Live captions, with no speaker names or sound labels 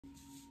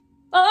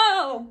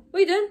Oh, what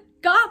are you doing?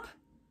 Get up.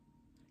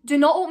 Do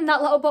not open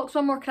that little box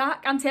one more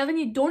crack. I'm telling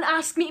you, don't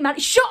ask me to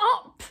marry. Shut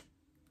up!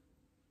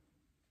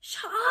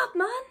 Shut up,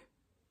 man.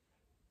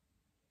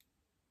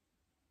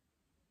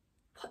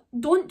 What?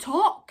 Don't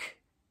talk.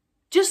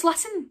 Just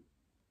listen.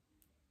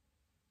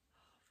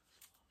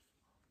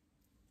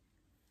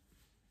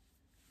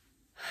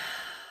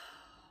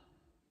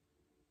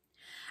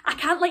 I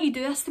can't let you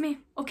do this to me,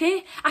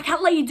 okay? I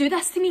can't let you do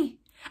this to me.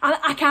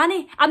 I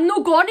can't. I'm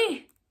no gonna.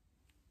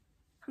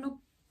 I'm no...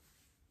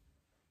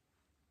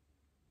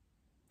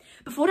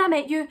 Before I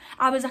met you,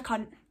 I was a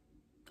cunt.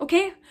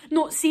 Okay?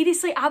 No,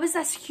 seriously, I was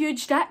this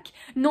huge dick.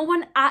 No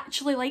one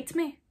actually liked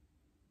me.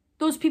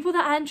 Those people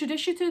that I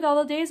introduced you to the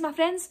other day as my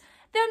friends,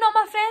 they're not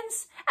my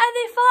friends. And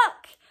they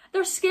fuck.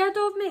 They're scared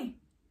of me.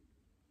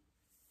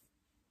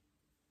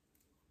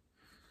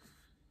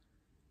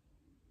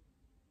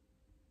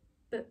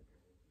 But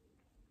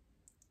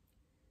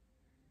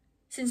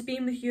since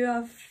being with you,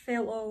 I've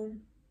felt all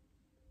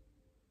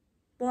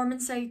warm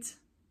inside.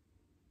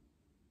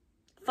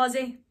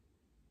 Fuzzy.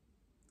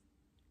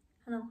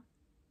 I know.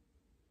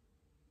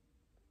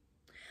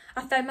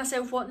 I found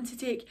myself wanting to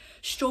take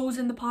strolls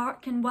in the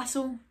park and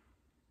whistle.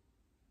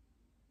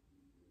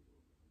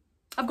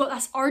 I've got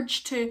this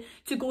urge to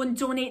go and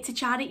donate to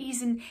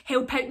charities and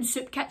help out in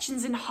soup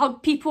kitchens and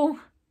hug people.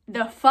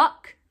 The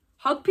fuck?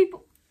 Hug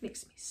people?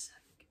 Makes me sick.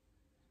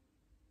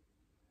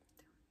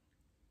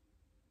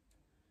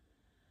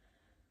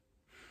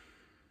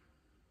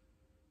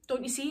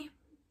 Don't you see?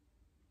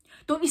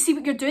 Don't you see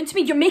what you're doing to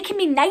me? You're making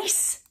me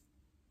nice.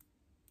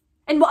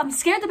 And what I'm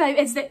scared about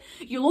is that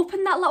you'll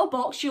open that little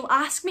box, you'll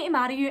ask me to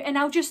marry you, and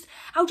I'll just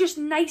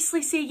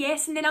nicely say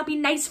yes, and then I'll be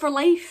nice for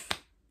life.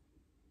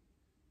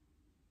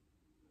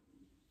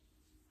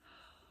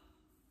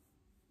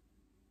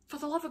 For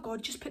the love of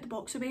God, just put the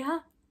box away, huh?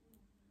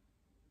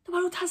 The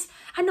world has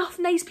enough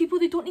nice people,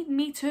 they don't need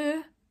me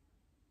too.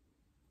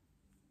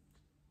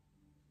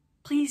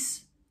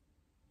 Please.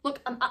 Look,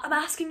 I'm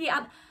asking you,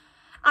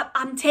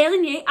 I'm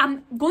telling you,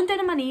 I'm going down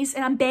on my knees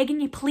and I'm begging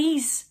you,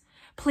 please,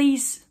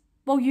 please,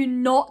 will you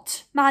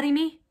not marry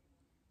me?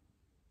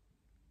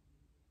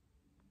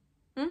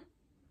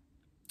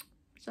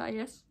 Is that a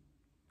yes?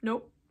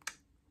 Nope.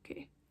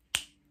 Okay.